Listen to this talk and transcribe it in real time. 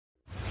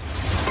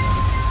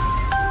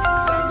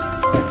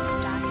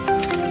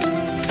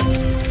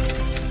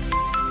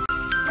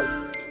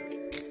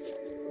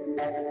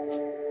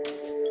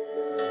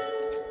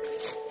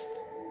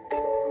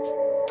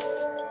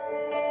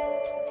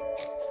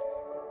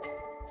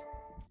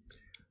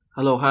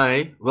Hello,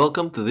 hi.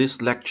 Welcome to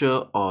this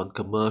lecture on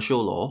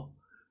commercial law,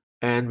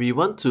 and we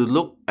want to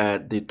look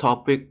at the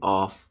topic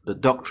of the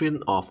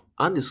doctrine of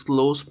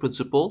undisclosed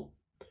principle,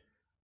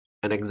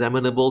 an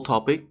examinable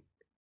topic,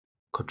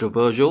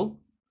 controversial,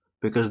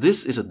 because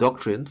this is a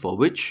doctrine for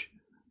which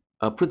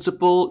a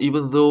principle,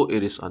 even though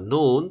it is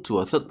unknown to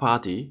a third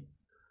party,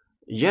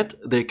 yet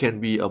there can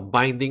be a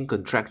binding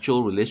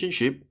contractual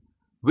relationship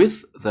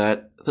with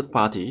that third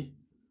party,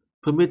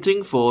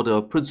 permitting for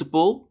the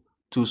principal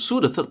to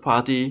sue the third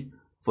party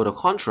for the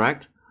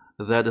contract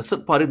that the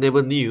third party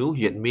never knew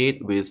he had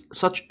made with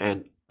such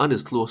an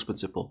undisclosed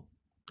principal.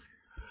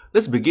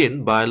 Let's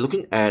begin by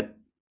looking at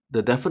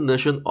the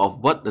definition of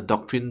what the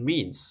doctrine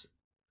means.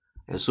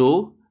 And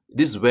so,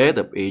 this is where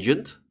the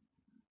agent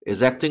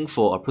is acting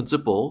for a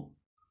principal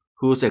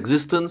whose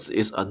existence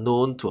is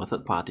unknown to a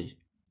third party.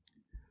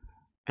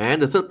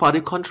 And the third party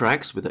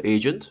contracts with the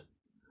agent,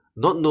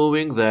 not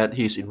knowing that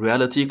he is in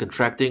reality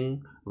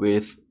contracting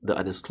with the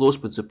undisclosed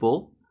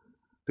principal,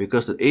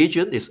 because the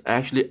agent is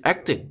actually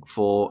acting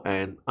for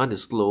an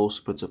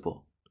undisclosed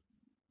principal.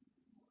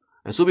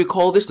 And so we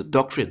call this the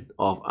doctrine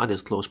of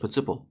undisclosed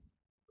principle.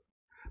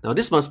 Now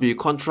this must be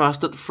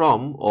contrasted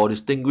from or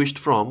distinguished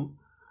from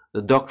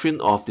the doctrine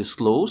of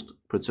disclosed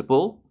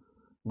principle,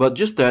 but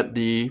just that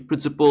the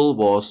principle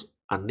was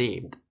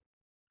unnamed.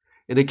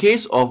 In the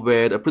case of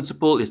where the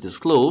principle is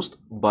disclosed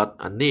but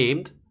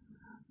unnamed,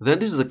 then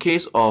this is a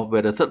case of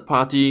where the third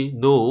party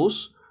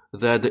knows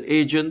that the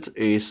agent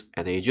is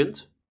an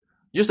agent,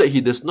 just that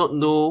he does not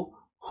know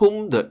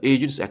whom the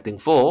agent is acting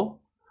for,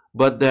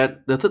 but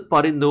that the third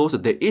party knows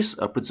that there is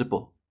a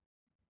principal.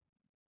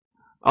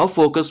 Our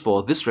focus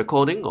for this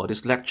recording or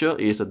this lecture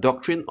is the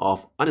doctrine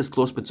of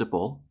undisclosed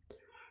principle,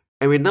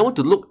 and we now want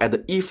to look at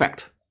the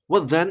effect.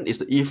 What then is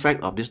the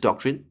effect of this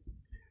doctrine?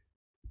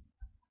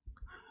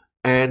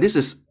 And this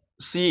is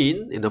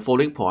seen in the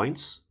following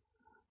points,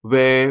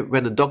 where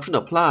when the doctrine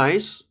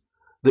applies,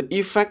 the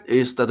effect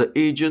is that the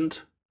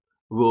agent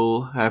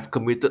will have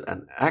committed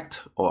an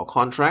act or a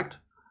contract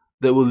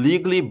that will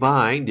legally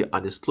bind the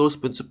undisclosed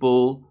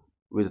principal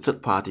with the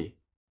third party.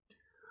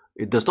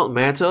 It does not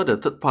matter the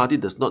third party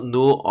does not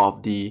know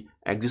of the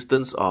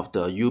existence of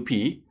the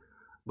UP,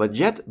 but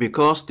yet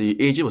because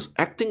the agent was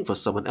acting for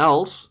someone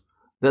else,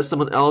 that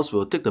someone else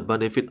will take the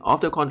benefit of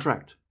the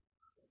contract.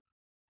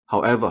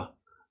 However,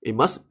 it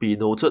must be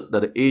noted that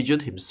the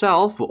agent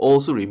himself will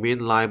also remain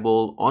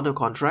liable on the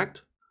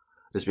contract.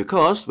 This is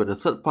because when the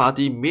third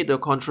party made the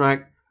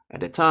contract, at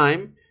that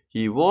time,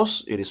 he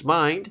was, in his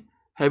mind,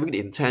 having the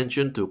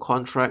intention to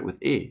contract with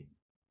A.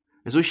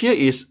 And so here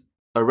is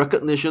a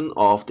recognition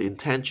of the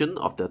intention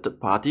of the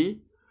third party,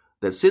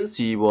 that since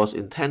he was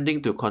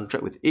intending to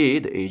contract with A,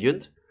 the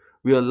agent,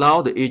 we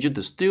allow the agent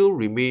to still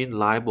remain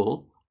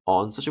liable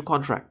on such a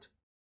contract.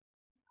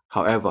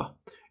 However,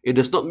 it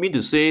does not mean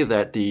to say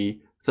that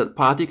the third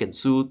party can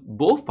sue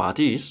both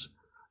parties.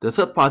 The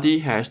third party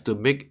has to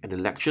make an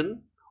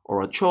election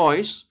or a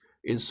choice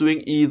in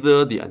suing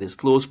either the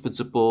undisclosed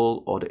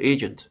principal or the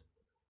agent.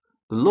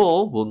 The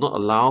law will not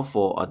allow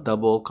for a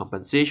double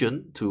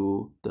compensation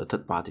to the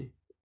third party.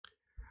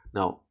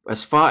 Now,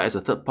 as far as the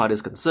third party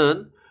is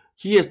concerned,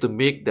 he has to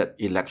make that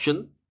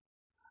election,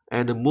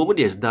 and the moment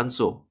he has done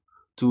so,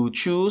 to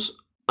choose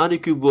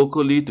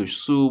unequivocally to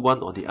sue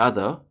one or the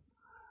other,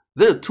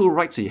 then the two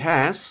rights he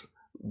has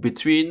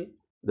between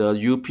the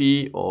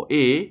UP or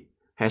A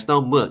has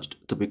now merged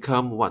to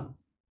become one.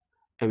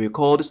 And we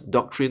call this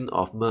doctrine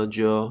of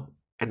merger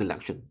and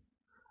election.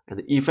 And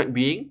the effect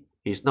being,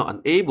 he is now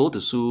unable to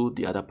sue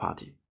the other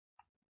party.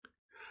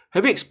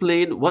 Having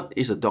explained what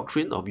is the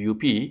doctrine of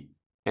UP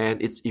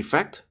and its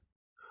effect,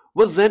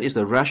 what then is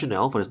the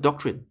rationale for this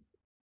doctrine?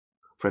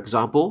 For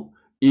example,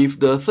 if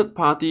the third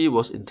party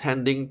was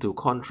intending to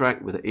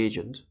contract with the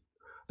agent,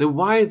 then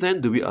why then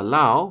do we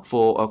allow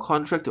for a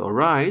contract to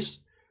arise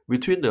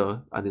between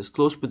the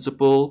undisclosed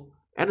principal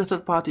and the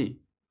third party?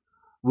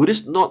 Would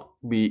this not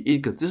be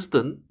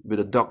inconsistent with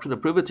the doctrine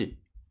of privity?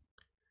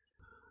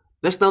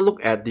 Let's now look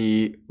at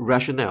the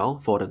rationale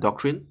for the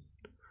doctrine,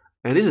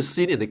 and this is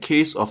seen in the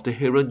case of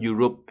Tehran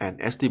Europe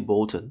and St.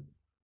 Bolton,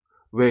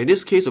 where in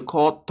this case the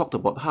court talked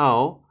about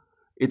how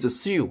it's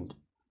assumed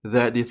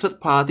that the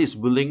third party is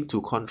willing to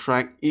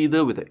contract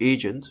either with the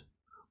agent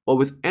or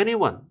with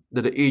anyone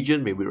that the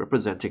agent may be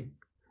representing,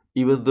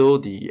 even though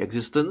the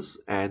existence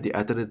and the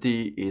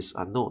identity is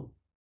unknown.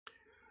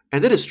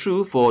 And that is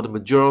true for the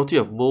majority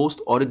of most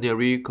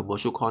ordinary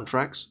commercial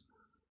contracts.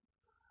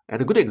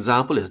 And a good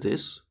example is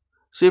this.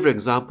 Say, for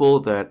example,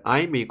 that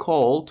I may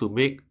call to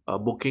make a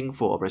booking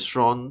for a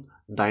restaurant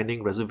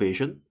dining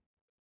reservation.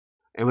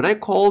 And when I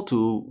call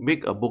to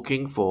make a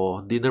booking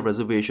for dinner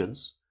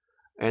reservations,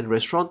 and the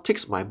restaurant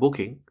takes my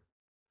booking,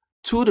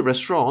 to the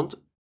restaurant,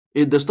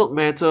 it does not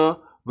matter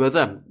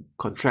whether I'm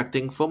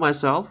contracting for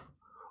myself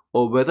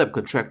or whether I'm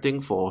contracting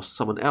for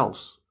someone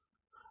else.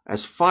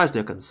 As far as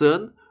they're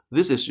concerned,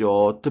 this is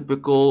your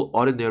typical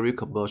ordinary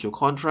commercial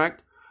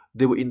contract.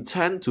 They will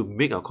intend to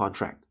make a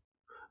contract.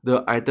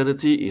 The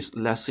identity is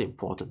less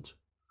important.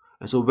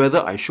 And so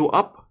whether I show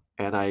up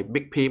and I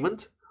make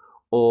payment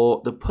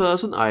or the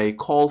person I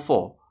call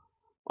for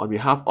on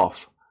behalf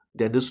of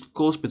the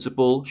undisclosed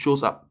principal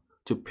shows up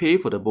to pay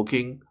for the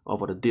booking or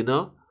for the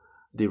dinner,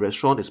 the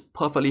restaurant is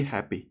perfectly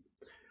happy.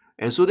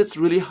 And so that's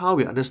really how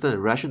we understand the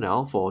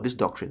rationale for this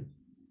doctrine.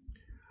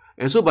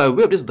 And so by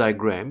way of this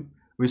diagram,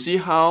 we see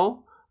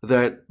how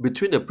that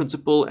between the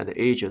principal and the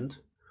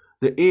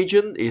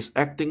agent is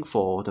acting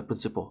for the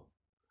principal,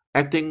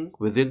 acting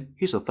within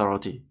his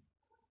authority,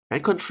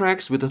 and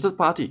contracts with the third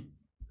party.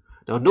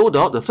 Now, no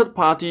doubt the third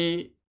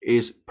party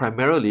is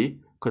primarily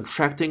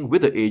contracting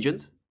with the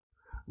agent,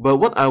 but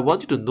what I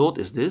want you to note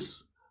is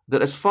this,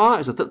 that as far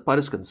as the third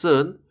party is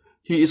concerned,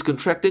 he is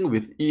contracting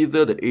with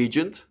either the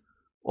agent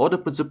or the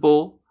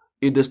principal.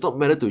 It does not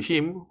matter to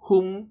him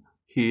whom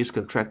he is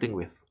contracting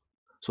with,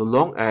 so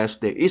long as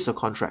there is a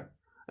contract,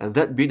 and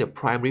that being the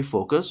primary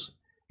focus,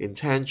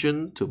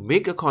 intention to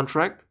make a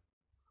contract,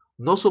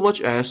 not so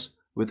much as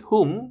with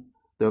whom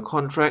the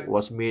contract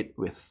was made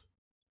with.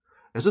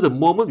 And so the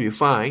moment we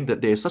find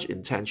that there is such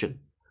intention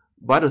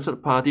by the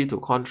third party to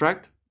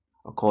contract,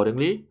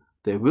 accordingly,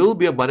 there will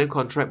be a binding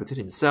contract between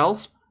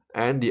himself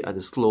and the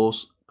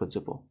undisclosed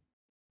principal.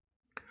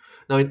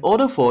 Now, in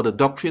order for the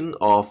doctrine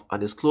of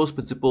undisclosed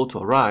principal to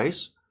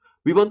arise,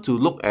 we want to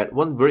look at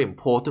one very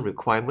important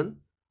requirement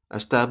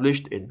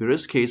established in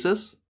various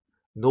cases,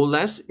 no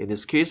less in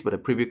this case by the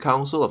Privy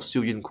Council of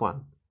Siu Yin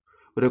Quan,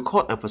 where the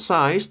court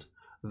emphasized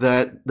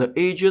that the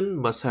agent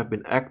must have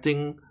been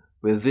acting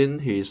within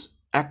his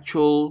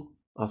actual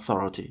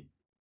authority.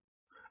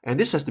 And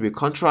this has to be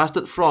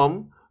contrasted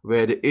from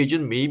where the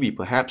agent may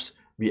perhaps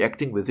be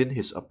acting within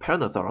his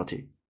apparent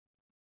authority.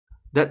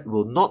 That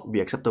will not be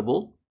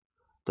acceptable.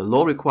 The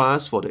law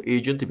requires for the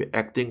agent to be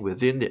acting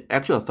within the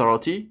actual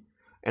authority,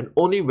 and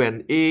only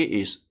when A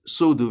is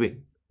so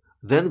doing,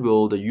 then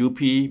will the UP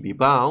be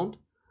bound,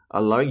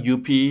 allowing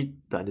UP,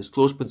 the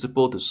undisclosed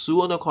principal, to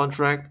sue on a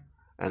contract,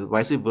 and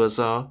vice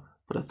versa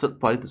for the third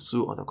party to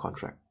sue on a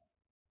contract.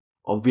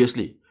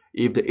 Obviously,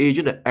 if the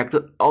agent had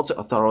acted outside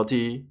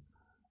authority,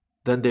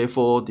 then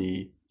therefore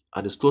the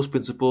undisclosed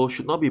principal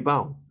should not be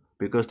bound,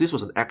 because this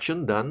was an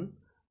action done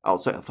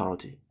outside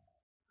authority.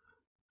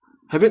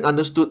 Having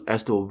understood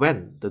as to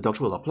when the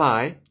doctrine will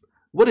apply,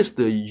 what is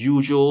the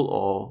usual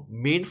or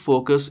main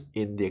focus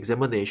in the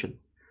examination?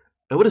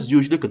 And what is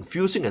usually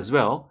confusing as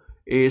well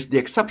is the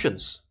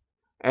exceptions,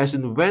 as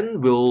in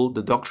when will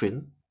the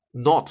doctrine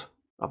not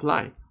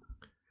apply.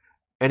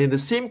 And in the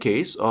same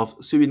case of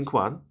Siu Yin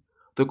Quan,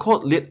 the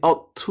court laid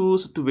out two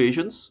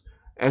situations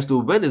as to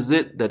when is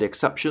it that the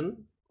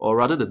exception, or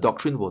rather the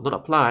doctrine, will not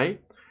apply.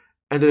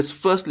 And that is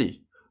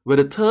firstly, where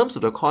the terms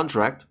of the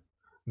contract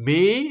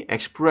may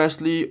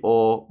expressly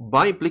or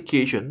by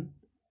implication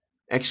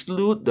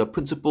exclude the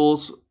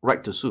principal's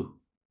right to sue.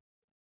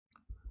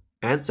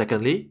 And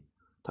secondly,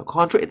 the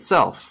contract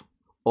itself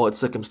or its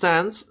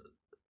circumstance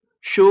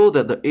show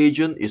that the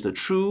agent is the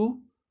true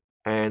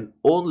and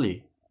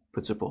only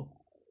principal.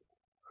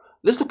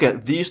 Let's look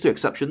at these two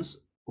exceptions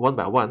one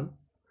by one,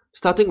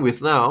 starting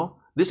with now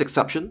this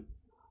exception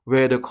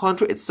where the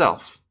contract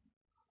itself,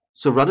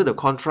 so rather the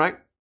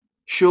contract,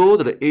 show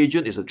that the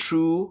agent is a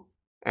true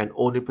and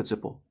only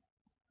principal.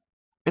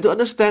 And to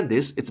understand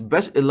this, it's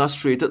best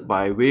illustrated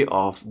by way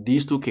of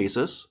these two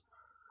cases.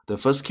 The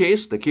first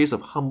case, the case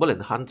of Humble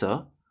and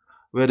Hunter,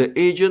 where the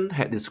agent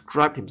had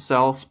described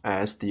himself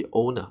as the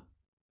owner.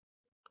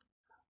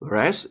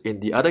 Whereas in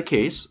the other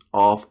case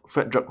of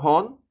Fred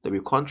Drughorn that we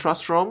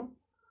contrast from,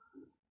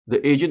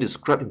 the agent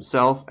described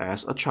himself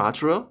as a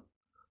charterer,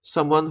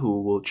 someone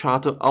who will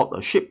charter out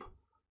a ship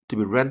to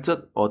be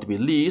rented or to be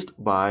leased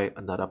by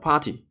another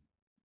party.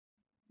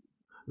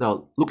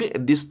 Now, looking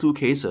at these two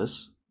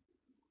cases,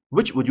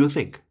 which would you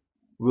think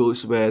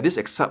is where this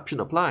exception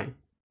apply?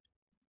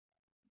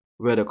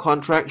 Where the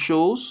contract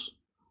shows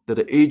that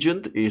the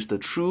agent is the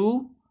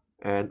true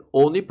and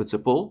only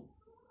principal,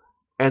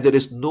 and there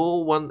is no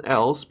one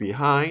else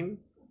behind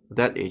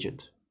that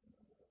agent.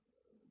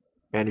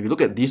 And if you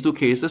look at these two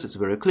cases, it's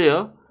very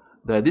clear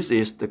that this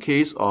is the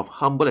case of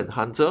Humble and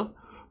Hunter,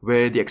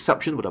 where the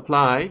exception would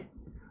apply,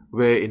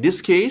 where in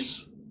this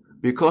case,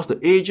 because the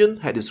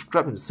agent had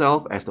described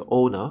himself as the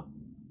owner,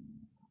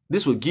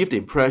 this would give the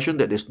impression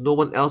that there's no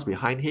one else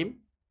behind him,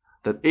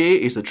 that A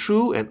is the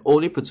true and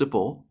only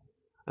principal,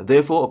 and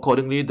therefore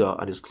accordingly the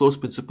undisclosed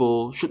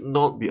principal should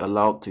not be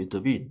allowed to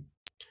intervene.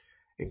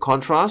 In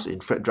contrast,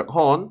 in Fred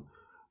Drughorn,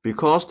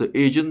 because the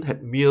agent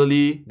had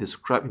merely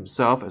described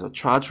himself as a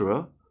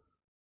charterer,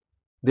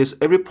 there's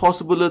every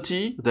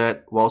possibility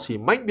that whilst he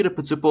might be the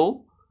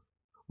principal,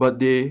 but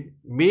there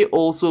may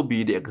also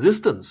be the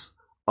existence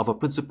of a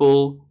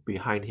principal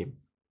behind him.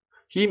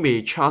 He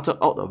may charter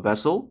out a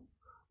vessel,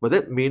 but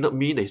that may not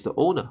mean that he's the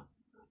owner.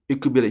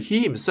 It could be that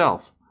he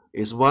himself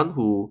is one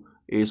who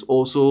is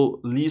also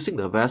leasing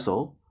the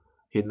vessel.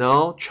 He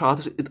now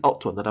charters it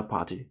out to another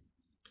party.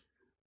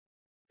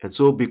 And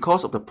so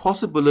because of the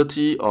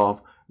possibility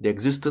of the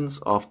existence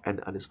of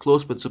an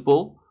undisclosed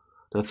principal,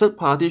 the third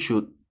party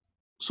should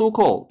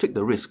so-called take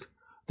the risk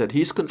that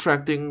he's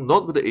contracting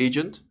not with the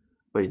agent,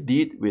 but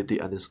indeed with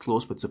the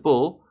undisclosed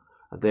principal,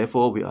 and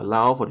therefore we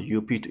allow for the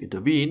UP to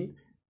intervene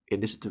in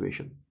this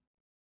situation.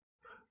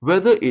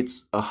 Whether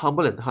it's a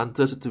Humble and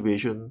Hunter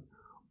situation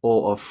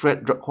or a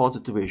Fred Drughorn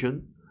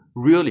situation,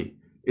 really,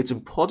 it's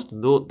important to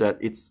note that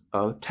it's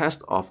a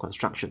test of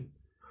construction,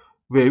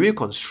 where we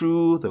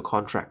construe the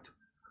contract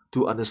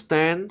to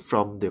understand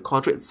from the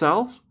contract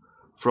itself,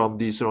 from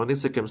the surrounding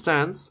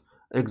circumstance,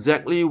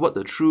 exactly what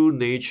the true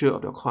nature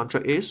of the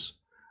contract is,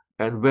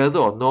 and whether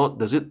or not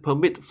does it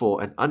permit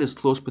for an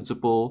undisclosed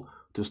principal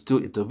to still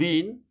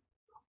intervene,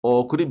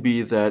 or could it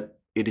be that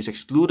it is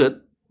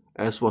excluded,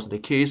 as was in the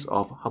case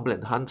of Humble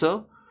and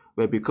Hunter,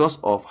 where because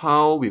of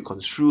how we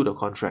construe the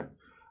contract,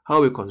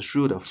 how we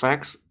construe the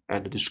facts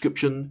and the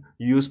description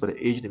used by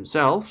the agent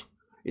himself,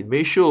 it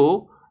may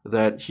show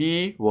that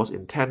he was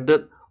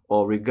intended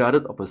or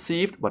regarded or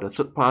perceived by the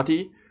third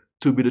party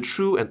to be the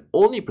true and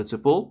only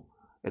principal,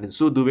 and in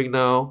so doing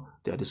now,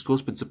 the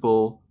undisclosed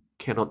principal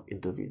cannot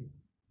intervene.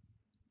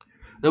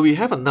 Now we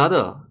have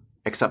another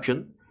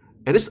exception,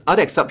 and this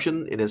other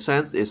exception in a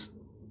sense is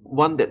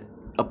one that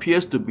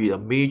appears to be a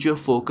major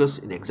focus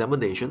in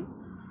examination,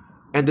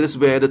 and that is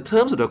where the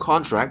terms of the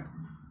contract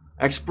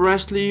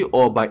expressly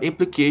or by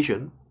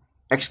implication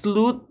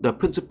exclude the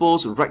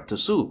principal's right to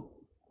sue,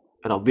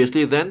 and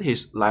obviously then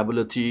his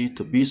liability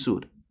to be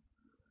sued.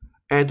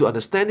 And to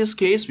understand this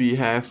case, we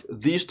have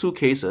these two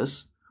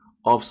cases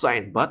of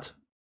Said and But,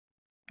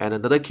 and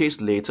another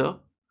case later,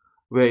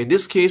 where in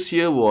this case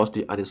here was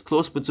the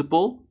undisclosed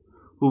principal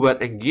who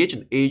had engaged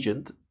an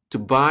agent to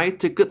buy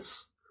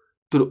tickets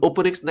to the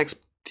opening's next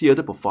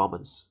theatre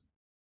performance,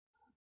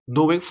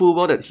 knowing full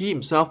well that he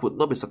himself would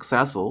not be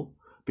successful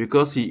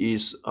because he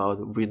is a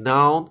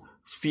renowned,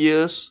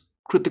 fierce,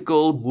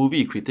 critical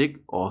movie critic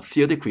or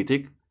theatre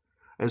critic,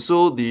 and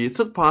so the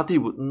third party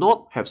would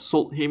not have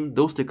sold him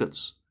those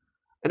tickets,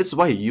 and this is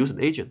why he used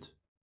an agent.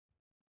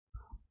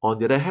 On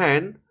the other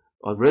hand,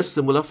 on very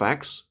similar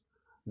facts,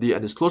 the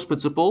undisclosed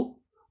principal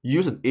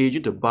used an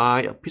agent to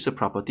buy a piece of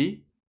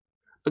property.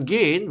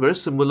 Again, very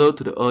similar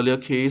to the earlier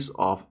case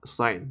of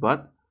Said and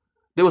But.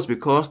 That was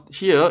because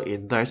here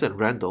in Dyster and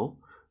Randall,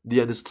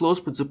 the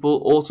undisclosed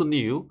principal also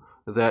knew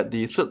that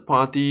the third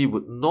party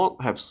would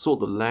not have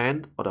sold the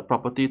land or the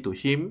property to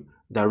him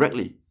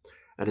directly,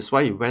 and that's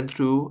why he went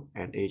through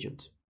an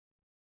agent.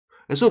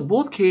 And so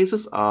both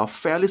cases are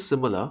fairly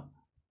similar,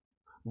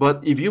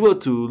 but if you were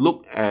to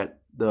look at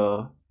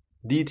the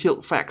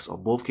detailed facts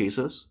of both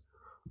cases,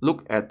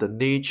 look at the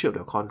nature of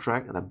the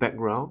contract and the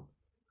background,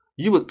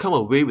 you would come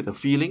away with a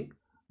feeling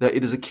that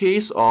it is a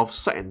case of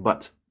Said and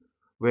But,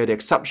 where the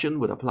exception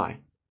would apply,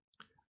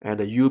 and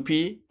the UP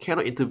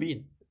cannot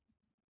intervene.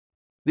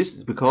 This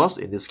is because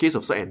in this case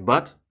of Said and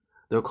But,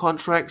 the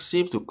contract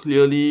seems to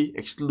clearly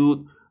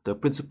exclude the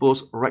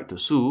principal's right to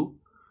sue,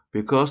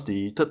 because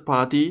the third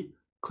party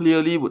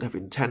clearly would have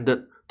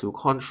intended to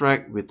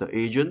contract with the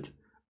agent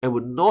and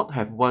would not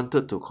have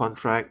wanted to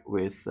contract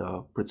with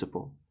the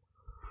principal.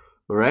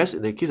 Whereas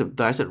in the case of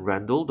Dyster and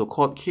Randall, the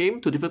court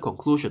came to a different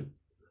conclusion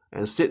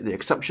and said the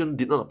exception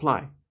did not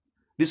apply.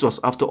 This was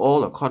after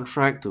all a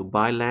contract to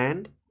buy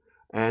land,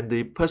 and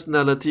the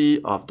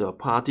personality of the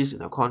parties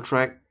in a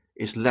contract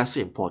is less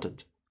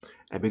important.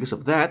 And because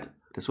of that,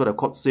 that's why the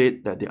court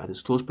said that the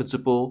undisclosed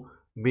principal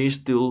may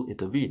still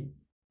intervene.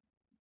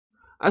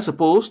 I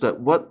suppose that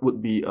what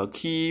would be a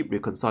key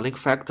reconciling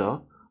factor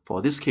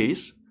for this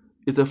case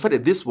is the fact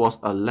that this was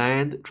a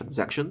land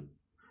transaction,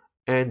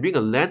 and being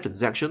a land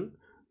transaction,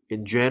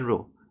 in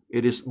general,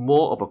 it is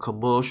more of a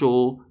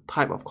commercial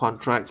type of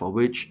contract for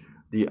which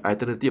the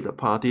identity of the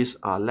parties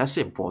are less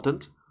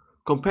important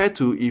compared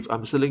to if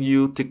I'm selling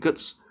you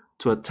tickets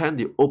to attend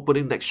the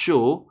opening next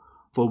show,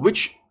 for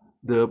which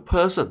the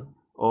person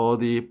or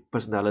the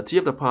personality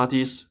of the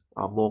parties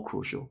are more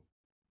crucial.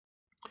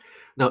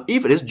 Now,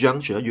 if at this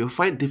juncture you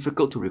find it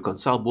difficult to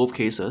reconcile both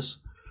cases,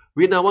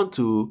 we now want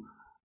to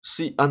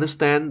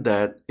understand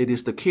that it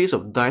is the case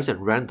of Dyster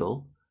and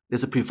Randall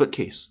is a preferred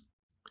case.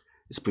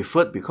 It's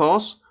preferred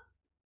because,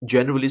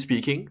 generally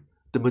speaking,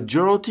 the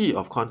majority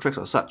of contracts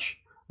are such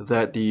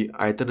that the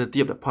identity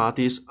of the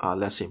parties are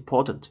less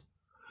important.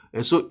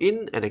 And so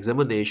in an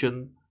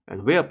examination,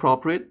 and where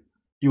appropriate,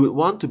 you would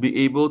want to be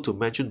able to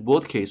mention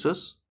both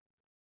cases,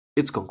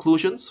 its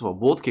conclusions for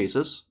both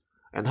cases,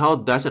 and how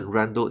Dyster and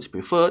Randall is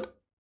preferred,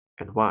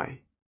 and why.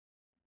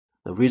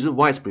 The reason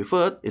why it's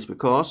preferred is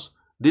because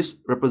this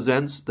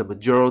represents the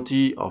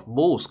majority of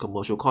most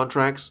commercial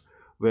contracts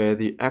where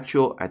the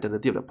actual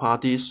identity of the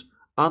parties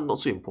are not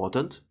so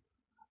important,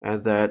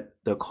 and that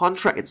the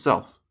contract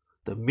itself,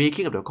 the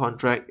making of the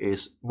contract,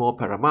 is more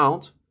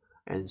paramount,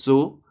 and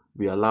so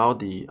we allow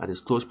the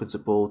undisclosed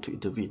principal to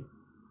intervene.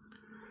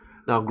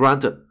 Now,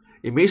 granted,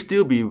 it may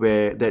still be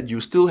where that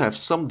you still have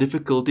some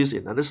difficulties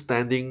in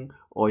understanding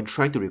or in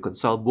trying to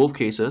reconcile both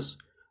cases,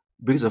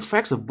 because the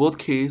facts of both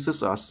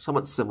cases are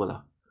somewhat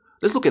similar.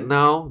 Let's look at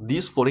now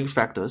these following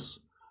factors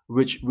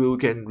which we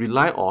can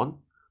rely on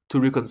to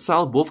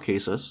reconcile both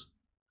cases,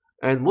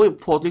 and more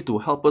importantly to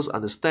help us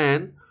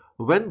understand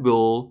when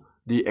will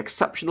the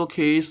exceptional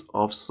case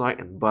of Said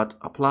and But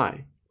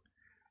apply.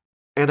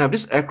 And I have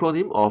this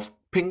acronym of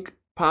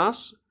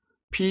P.I.N.K.P.A.S.,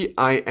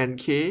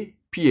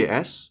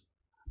 P.I.N.K.P.A.S.,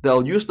 that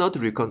I'll use now to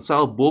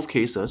reconcile both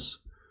cases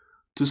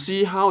to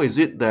see how is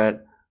it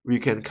that we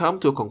can come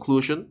to a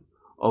conclusion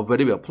of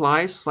whether we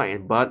apply Said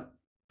and But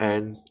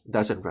and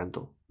Dyster and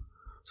Rental.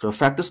 So the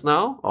factors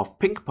now of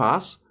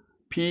P.I.N.K.P.A.S.S,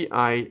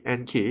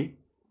 P.I.N.K.P.A.S.S.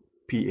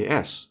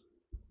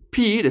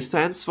 P that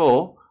stands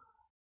for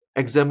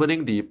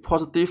examining the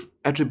positive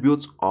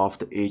attributes of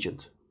the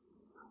agent,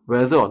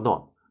 whether or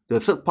not the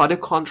third-party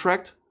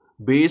contract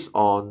based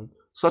on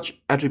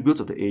such attributes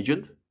of the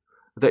agent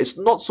that it's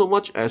not so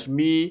much as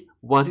me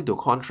wanting to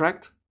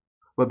contract,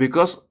 but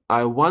because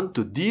I want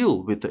to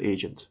deal with the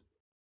agent.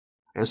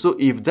 And so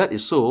if that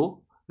is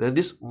so, then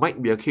this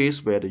might be a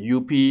case where the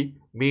UP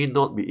may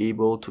not be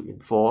able to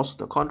enforce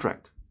the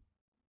contract.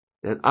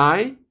 Then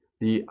I,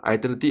 the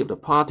identity of the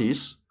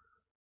parties,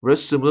 very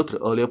similar to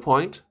the earlier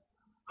point,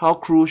 how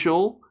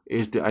crucial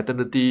is the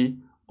identity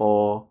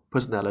or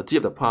personality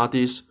of the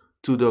parties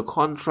to the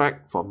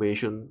contract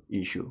formation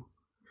issue?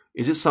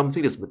 Is it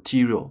something that's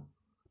material,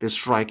 that's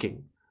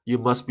striking? You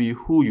must be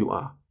who you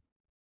are.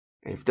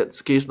 And if that's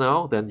the case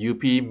now, then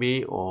UP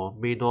may or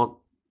may not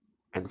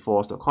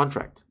enforce the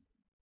contract.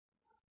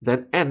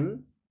 Then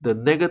N, the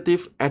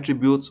negative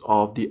attributes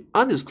of the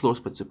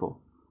undisclosed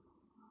principle.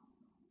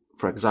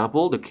 For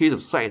example, the case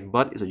of Said and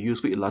But is a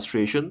useful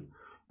illustration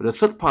where the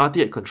third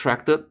party had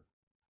contracted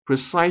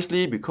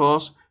precisely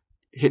because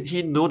had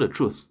he known the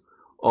truth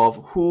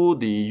of who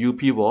the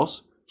UP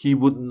was, he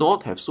would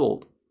not have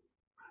sold.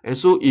 And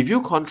so if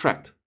you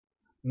contract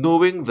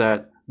knowing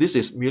that this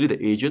is merely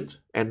the agent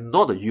and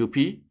not the UP,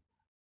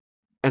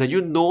 and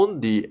you known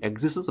the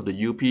existence of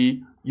the UP,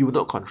 you will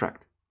not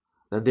contract.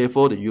 Then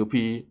therefore the UP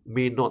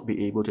may not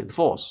be able to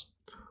enforce.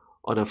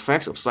 On the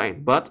facts of Said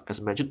and But,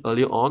 as mentioned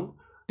earlier on,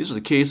 this was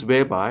a case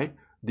whereby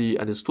the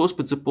undisclosed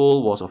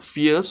principal was a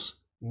fierce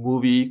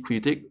movie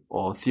critic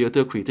or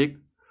theatre critic,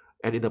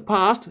 and in the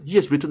past he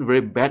has written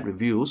very bad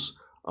reviews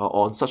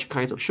on such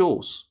kinds of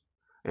shows.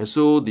 And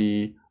so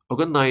the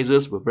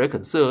organizers were very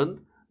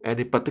concerned, and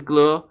in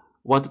particular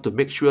wanted to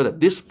make sure that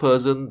this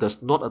person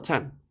does not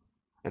attend.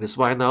 And that's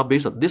why now,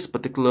 based on this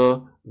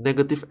particular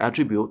negative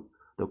attribute,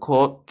 the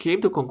court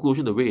came to a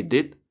conclusion the way it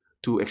did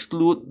to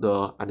exclude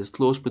the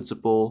undisclosed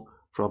principal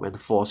from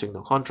enforcing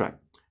the contract.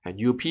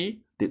 And UP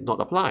did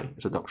not apply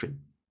as a doctrine.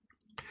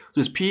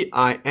 So it's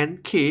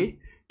P.I.N.K.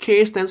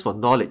 K stands for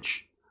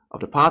knowledge of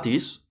the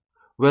parties,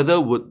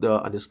 whether would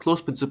the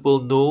undisclosed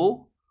principal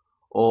know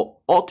or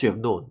ought to have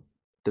known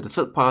that the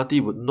third party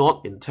would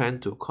not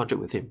intend to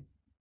contract with him.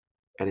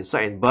 And in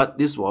Said and But,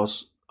 this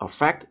was a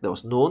fact that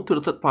was known to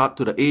the third part,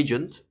 to the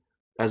agent,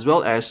 as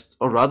well as,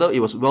 or rather,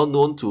 it was well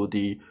known to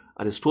the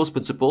undisclosed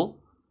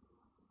principal,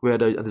 where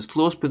the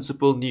undisclosed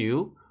principal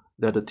knew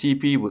that the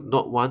TP would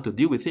not want to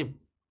deal with him.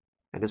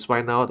 And that's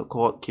why now the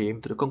court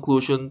came to the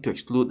conclusion to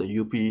exclude the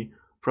UP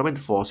from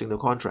enforcing the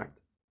contract.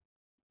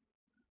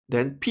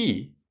 Then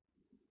P,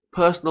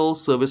 personal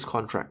service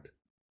contract.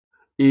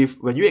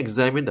 If when you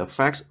examine the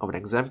facts of an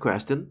exam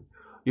question,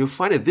 you'll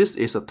find that this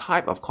is a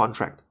type of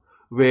contract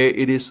where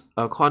it is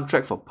a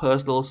contract for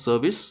personal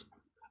service,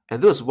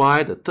 and that is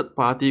why the third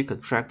party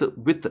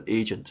contracted with the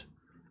agent,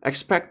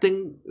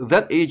 expecting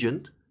that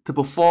agent to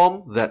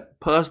perform that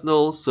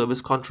personal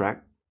service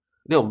contract.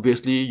 Then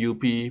obviously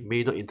UP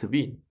may not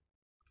intervene.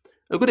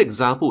 A good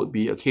example would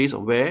be a case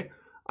of where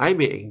I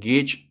may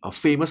engage a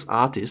famous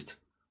artist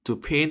to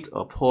paint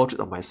a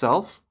portrait of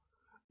myself.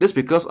 That's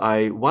because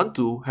I want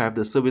to have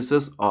the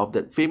services of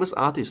that famous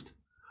artist,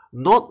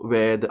 not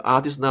where the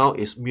artist now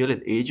is merely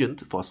an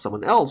agent for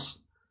someone else.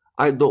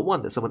 I don't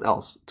want that someone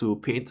else to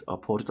paint a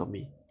portrait of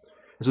me.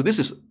 And so this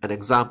is an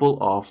example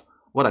of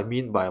what I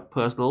mean by a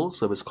personal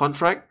service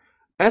contract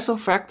as a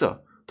factor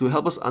to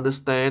help us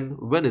understand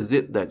when is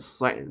it that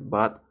Said and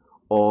But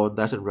or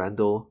Dyster and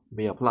Rental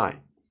may apply.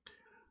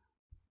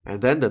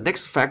 And then the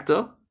next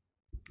factor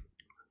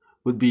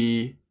would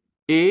be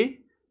A,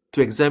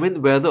 to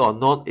examine whether or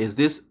not is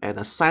this an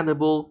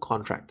assignable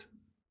contract.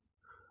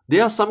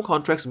 There are some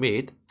contracts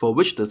made for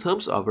which the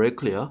terms are very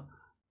clear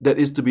that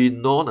is to be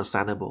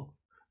non-assignable,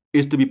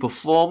 is to be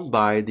performed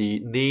by the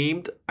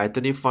named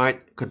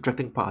identified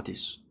contracting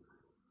parties.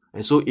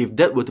 And so if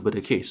that were to be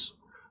the case,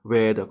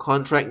 where the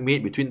contract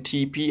made between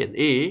TP and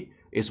A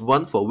is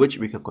one for which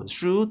we can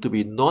construe to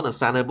be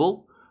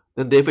non-assignable,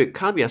 then therefore it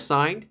can't be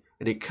assigned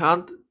and it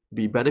can't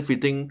be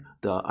benefiting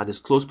the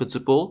undisclosed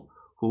principal,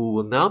 who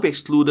will now be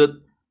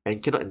excluded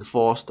and cannot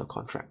enforce the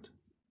contract.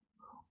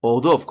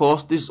 Although of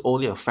course this is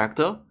only a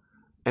factor,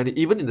 and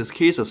even in this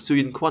case of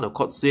P.I.N.K.P.A.C.S, the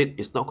court said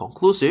it's not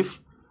conclusive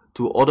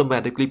to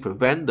automatically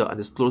prevent the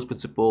undisclosed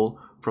principal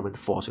from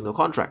enforcing the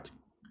contract.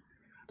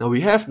 Now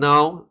we have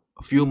now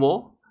a few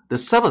more. The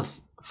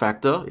seventh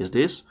factor is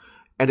this,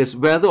 and it's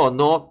whether or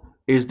not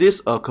is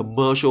this a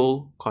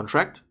commercial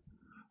contract.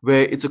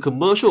 Where it's a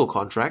commercial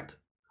contract,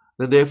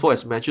 then therefore,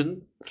 as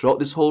mentioned throughout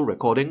this whole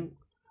recording,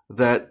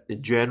 that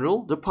in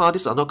general the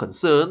parties are not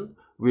concerned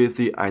with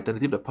the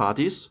identity of the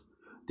parties.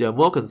 They are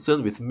more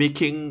concerned with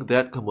making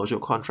that commercial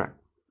contract,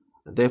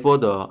 and therefore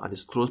the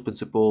undisclosed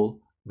principal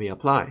may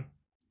apply.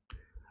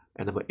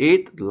 And number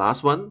 8, the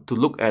last one, to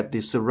look at the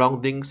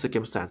surrounding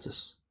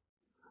circumstances.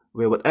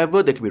 where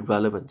whatever that can be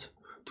relevant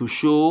to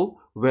show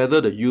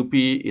whether the UP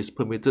is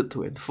permitted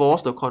to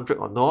enforce the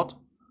contract or not,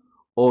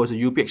 or is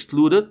the UP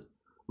excluded,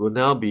 will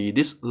now be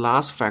this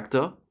last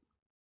factor,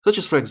 such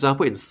as for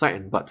example in Said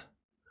and But.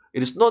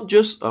 It is not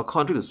just a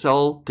contract to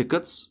sell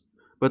tickets,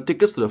 but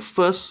tickets to the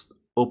first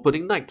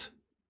opening night,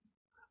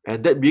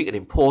 and that being an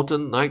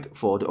important night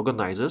for the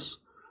organizers,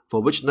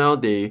 for which now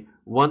they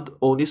want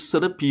only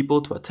certain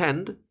people to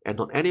attend and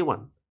not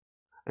anyone.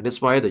 And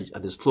that's why the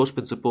undisclosed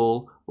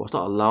principal was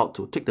not allowed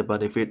to take the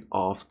benefit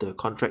of the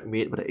contract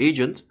made by the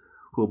agent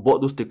who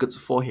bought those tickets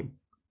for him.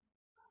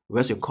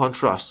 Whereas in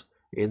contrast,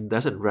 in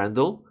Dyster and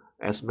Randall,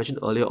 as mentioned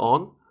earlier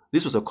on,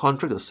 this was a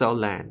contract to sell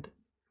land,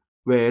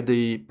 where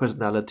the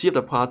personality of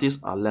the parties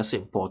are less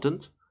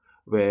important,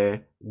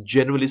 where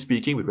generally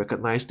speaking we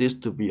recognize this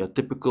to be a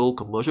typical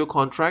commercial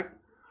contract,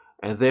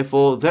 and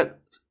therefore that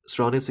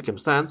surrounding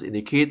circumstance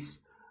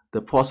indicates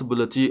the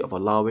possibility of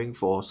allowing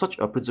for such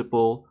a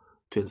principal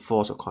to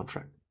enforce a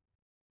contract.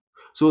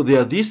 So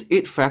there are these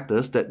 8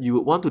 factors that you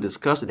would want to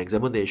discuss in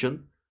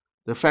examination,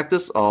 the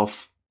factors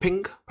of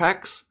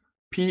P.I.N.K.P.A.C.S,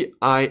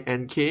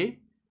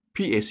 P.I.N.K.P.A.C.S,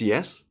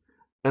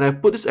 and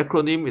I've put this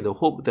acronym in the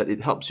hope that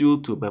it helps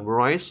you to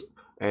memorize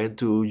and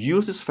to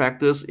use these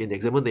factors in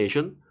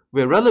examination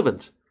where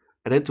relevant,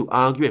 and then to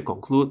argue and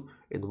conclude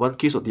in one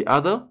case or the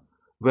other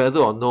whether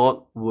or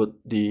not would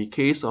the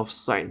case of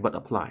Said and But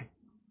apply.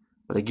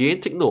 But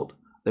again, take note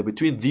that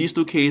between these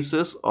 2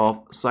 cases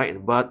of Said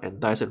and But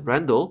and Dyster and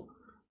Randall,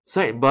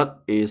 Said and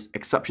But is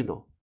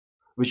exceptional,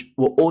 which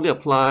will only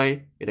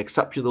apply in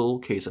exceptional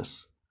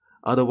cases.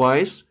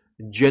 Otherwise,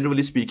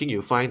 generally speaking,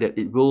 you'll find that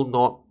it will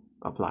not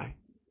apply.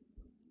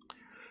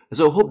 And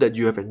so I hope that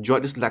you have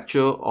enjoyed this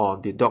lecture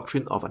on the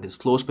Doctrine of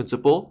Undisclosed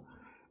Principal.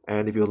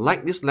 And if you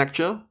like this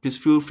lecture, please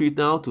feel free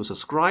now to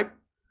subscribe,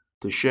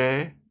 to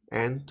share,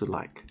 and to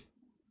like.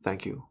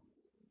 Thank you.